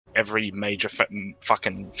every major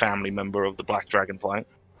fucking family member of the Black Dragonflight,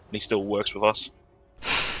 and he still works with us.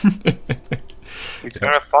 He's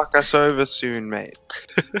gonna fuck us over soon, mate.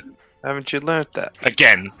 Haven't you learnt that?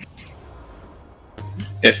 Again.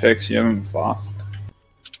 FX, you haven't fast.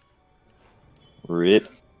 Rip.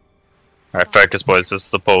 Alright, focus, boys. This is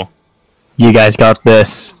the pull. You guys got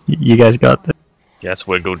this. You guys got this. Yes,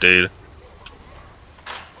 wiggle, dude.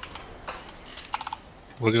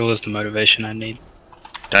 Wiggle is the motivation I need.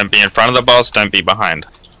 Don't be in front of the boss, don't be behind.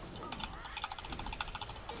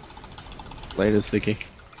 Later, Sticky.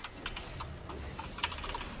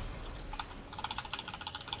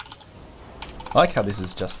 I like how this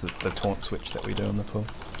is just the taunt switch that we do on the pool.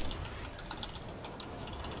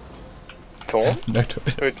 Taunt? No taunt.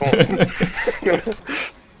 Who taunt?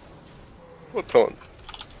 What taunt?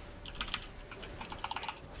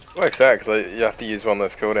 Works out because you have to use one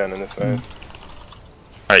less cooldown in this phase.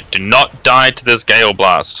 Alright, do not die to this Gale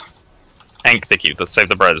Blast. Ank Thicky, let's save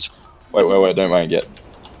the bros. Wait, don't mind yet.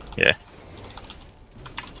 Yeah.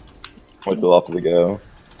 Wait till after the go.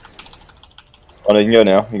 Oh no, you can go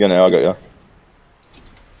now. You go now, I got you.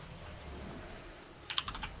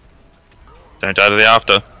 Don't die to the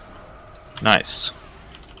after. Nice.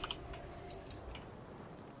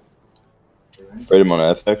 Rate him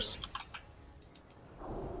on FX.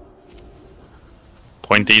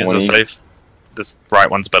 Pointies 20. are safe. This right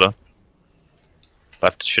one's better.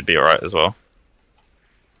 Left should be alright as well.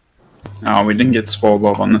 Oh, we didn't get spoiled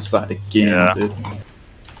off on this side again, Yeah. dude.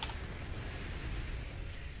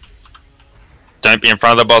 Don't be in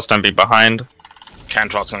front of the boss, don't be behind.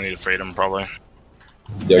 Cantrot's gonna need a freedom, probably.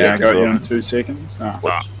 Yeah, I got you control. in 2 seconds.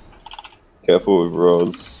 Ah. Careful with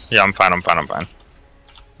Rose. Yeah, I'm fine.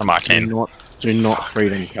 I'm arcane. Do not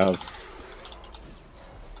freedom cove.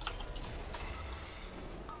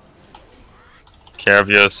 Care of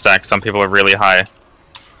your stack, some people are really high.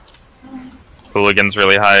 Hooligan's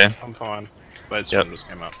really high. I'm fine. Blade's Yep. just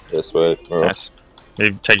came up. Yes, wait. We're off. Nice.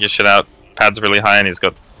 You take your shit out. Pad's really high and he's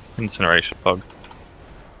got incineration fog.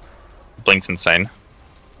 Blink's insane.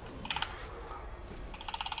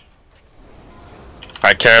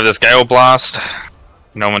 Alright, care of this Gale Blast.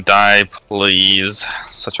 No one die, please.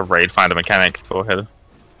 Such a raid finder mechanic. Forehead.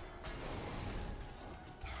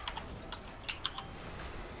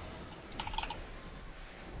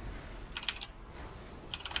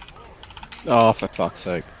 Oh, for fuck's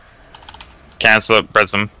sake. Cancel it,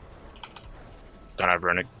 Bresm. Don't have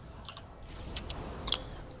Runic.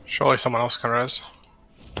 Surely someone else can res.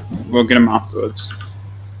 We'll get him afterwards.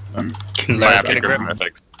 Can Might Larry have get to a grip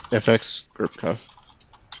grip? FX. FX group cove.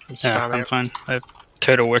 Yeah, I'm fine. I have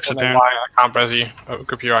total works I don't know apparent. why I can't res you. I'll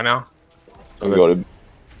grip you right now. I got him.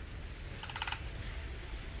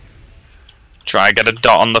 Try get a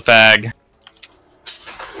dot on the fag.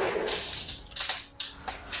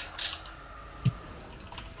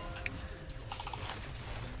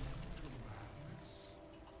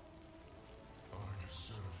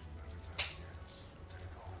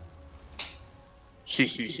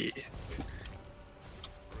 Hehehe.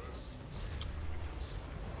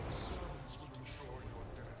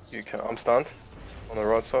 You can. I'm stunned. On the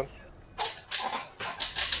right side.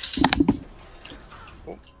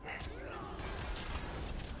 Oh.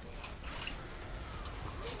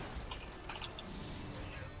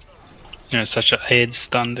 You know, such a head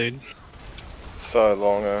stun, dude. So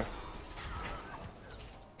long,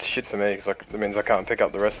 shit for me, because that means I can't pick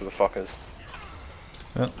up the rest of the fuckers.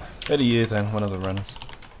 Well, better you than one of the runners.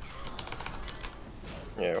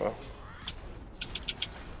 Yeah, well.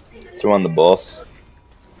 2 on the boss.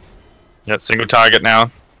 Yeah, single target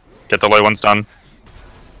now. Get the low ones done.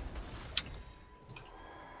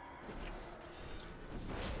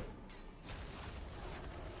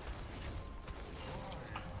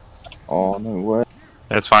 Oh no way.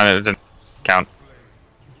 It's fine, it didn't count.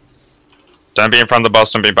 Don't be in front of the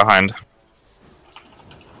boss, don't be behind.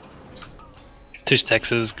 2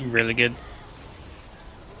 stacks is really good.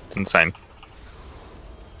 It's insane.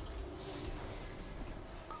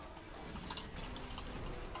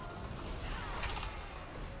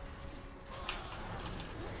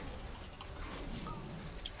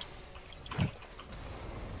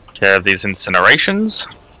 Care of these incinerations.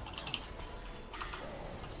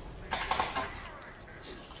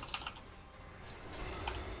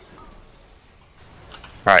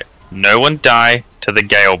 Alright, no one die to the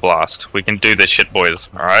Gale Blast. We can do this shit, boys,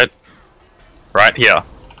 alright? Right here.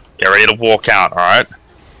 Get ready to walk out, alright?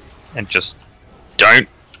 And just don't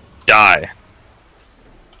die.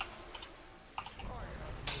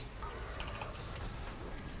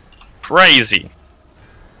 Crazy.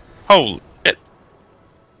 Holy shit.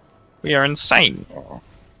 We are insane.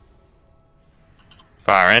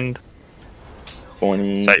 Far end.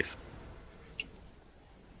 20. Safe.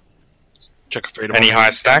 Check a freedom. Any high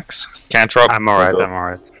stacks? Cantrop? I'm alright, I'm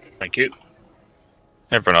alright. Thank you.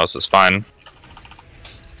 Everyone else is fine.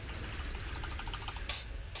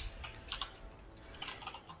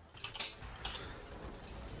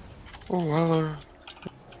 Oh, hello.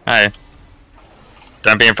 Hey.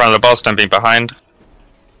 Don't be in front of the boss, don't be behind.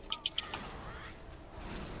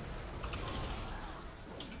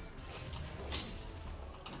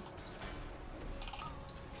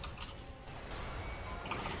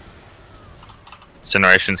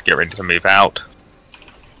 Incinerations, get ready to move out.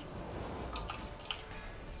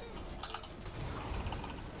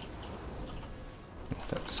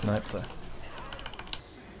 That snipe there.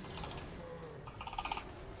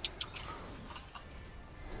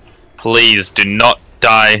 Please do not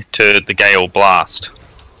die to the Gale Blast.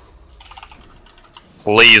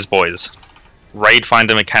 Please, boys. Raid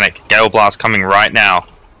finder mechanic. Gale Blast coming right now.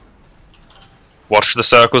 Watch the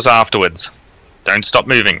circles afterwards. Don't stop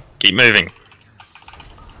moving. Keep moving.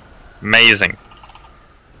 Amazing.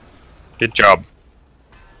 Good job.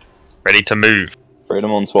 Ready to move.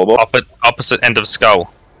 Freedom on swap up. Opposite end of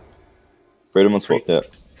skull. Freedom on swap, yeah.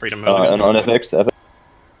 Freedom And Hooligan. on FX.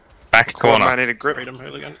 Back corner. I need a grip. Freedom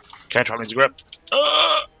Hooligan. Cantrop needs a grip.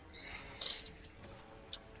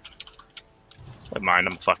 Don't mind,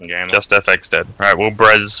 I'm a fucking gamer. Just FX dead. Alright, we'll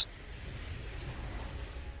Brez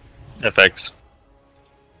FX.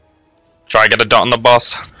 Try get a dot on the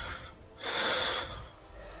boss.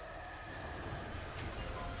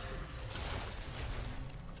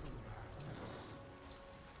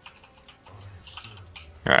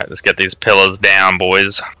 Alright, let's get these pillars down,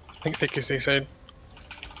 boys. I think Thick is CC'd.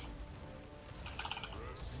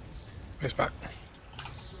 He's back.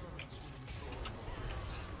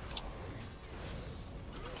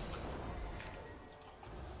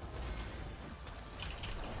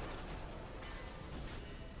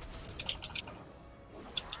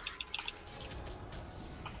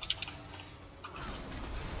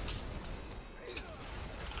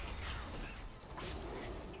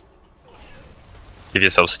 Give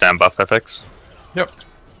yourself stand buff, FX. Yep.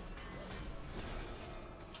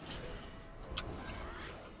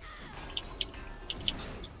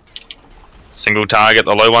 Single target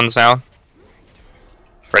the low ones now.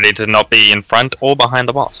 Ready to not be in front or behind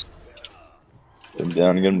the boss. Get him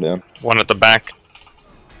down, get him down. One at the back.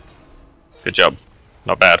 Good job.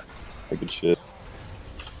 Not bad. Good shit.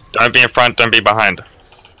 Don't be in front, don't be behind.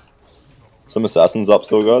 Some assassins up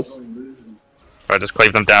still, guys. Alright, just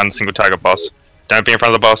cleave them down, single target boss. Don't be in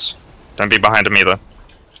front of the boss. Don't be behind him either.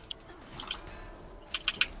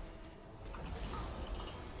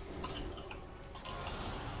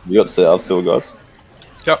 You got salve still, guys.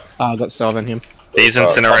 Yep. I got salve in him. These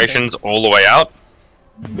incinerations all the way out.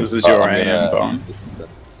 This is your I'm AM gonna- bone.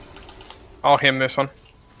 I'll him this one.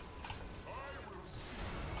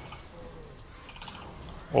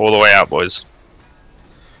 All the way out, boys.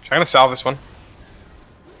 I'm gonna salve this one.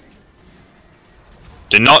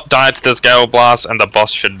 Do not die to this Gale Blast, and the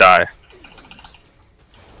boss should die.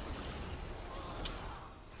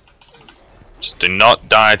 Just do not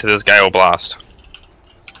die to this Gale Blast.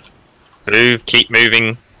 Move, keep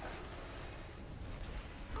moving.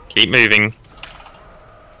 Keep moving.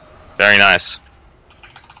 Very nice.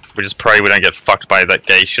 We just pray we don't get fucked by that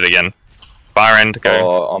gay shit again. Fire end, go.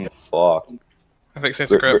 Oh, I'm fucked. I think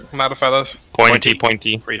it's a grip. I'm out of feathers. Pointy,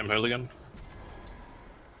 pointy. Freedom Hooligan.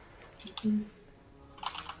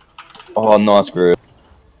 Oh, nice grip.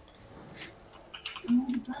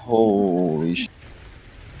 Holy shit.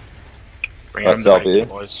 Bring That's them up back, here.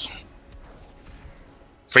 boys.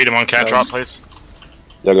 Freedom on Cantrop, please.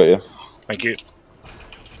 Yeah, I got you. Thank you.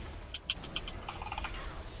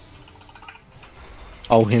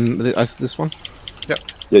 Oh, him. This one? Yep.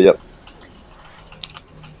 Yeah, yep.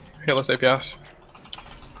 Heal us APS.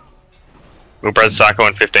 We'll Brez Psycho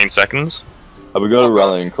in 15 seconds. Have we got a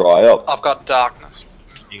rallying cry up? I've got darkness.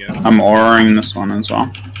 You go. I'm auroring this one as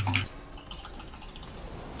well.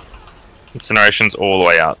 Incinerations all the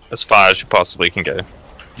way out, as far as you possibly can go.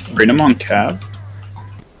 Freedom on cab.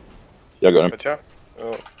 Yeah, I got him. Gotcha.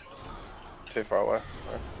 Oh. Too far away.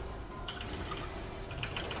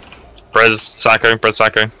 Brez Psycho, Brez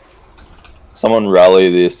Psycho. Someone rally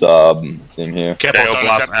this thing here. Careful, Gale don't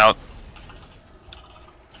Blast attack. out.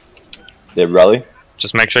 Yeah, rally.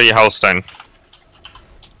 Just make sure you Hellstone.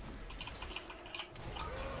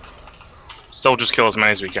 Still just kill as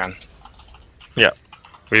many as we can.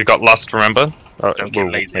 We've got Lust, remember? Oh, Don't get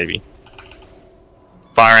lazy. maybe.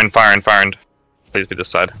 Fire end, fire end, fire end. Please be this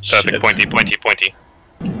side. Perfect, Shit. pointy, pointy, pointy.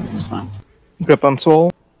 It's fine. Grip on soul.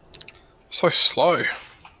 So slow.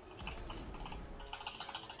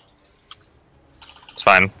 It's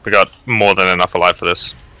fine. We got more than enough alive for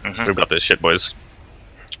this. Mhm. We've got this shit, boys.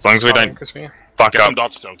 As long as we don't Because we fuck Get up. some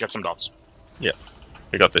dots, still. Get some dots.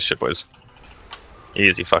 We got this shit, boys.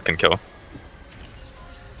 Easy fucking kill.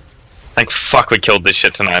 Thank fuck we killed this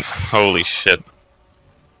shit tonight. Holy shit.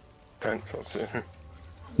 Don't talk to him.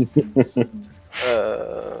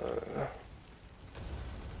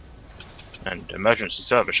 And emergency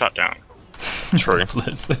server shutdown. True.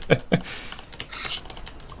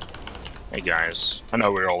 Hey guys, I know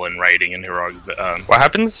we're all in raiding and heroic. What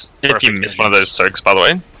happens if you Perfect miss one of those soaks, by the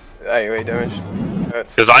way? AoE damage. Hurts.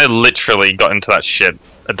 Because I literally got into that shit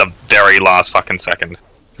at the very last fucking second.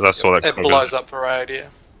 Because I saw that. It cooking. blows up the raid, yeah.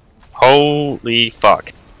 Holy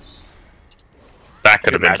fuck. That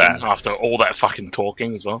could have been Imagine bad. after all that fucking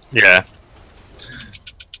talking as well. Yeah.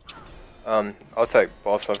 I'll take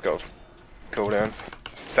boss. I've got cooldowns.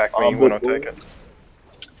 Sack me when I take it.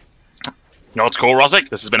 You know what's cool, Rozic?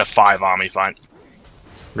 This has been a 5-army fight.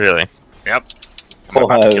 Really. Yep. I'm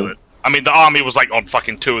about to kill it. I mean, the army was like on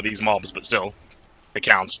fucking 2 of these mobs, but still, it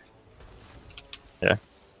counts. Yeah.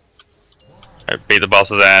 Alright, beat the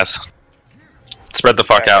boss's ass. Spread the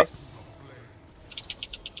fuck out.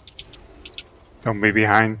 Don't be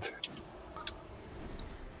behind.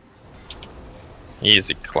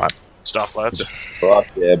 Easy clap. Stuff, lads. Fuck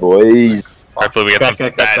yeah, boys. Hopefully we get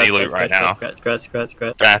some fatty loot right now. Scratch.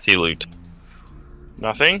 Fatty loot.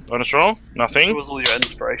 Nothing? Bonus roll? Nothing? It was all your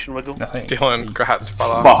inspiration wiggle. Nothing. Dylan, grats,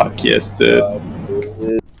 brother. Fuck yes, dude.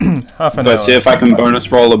 Half an Do I hour. see if I can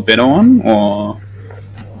bonus roll a better one, or...?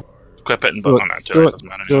 Equip it and Do book it, on that too. do It it, doesn't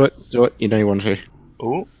matter. do it. You know you want to.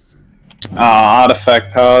 Ooh.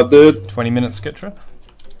 Artifact power, dude. 20 minutes skit trip.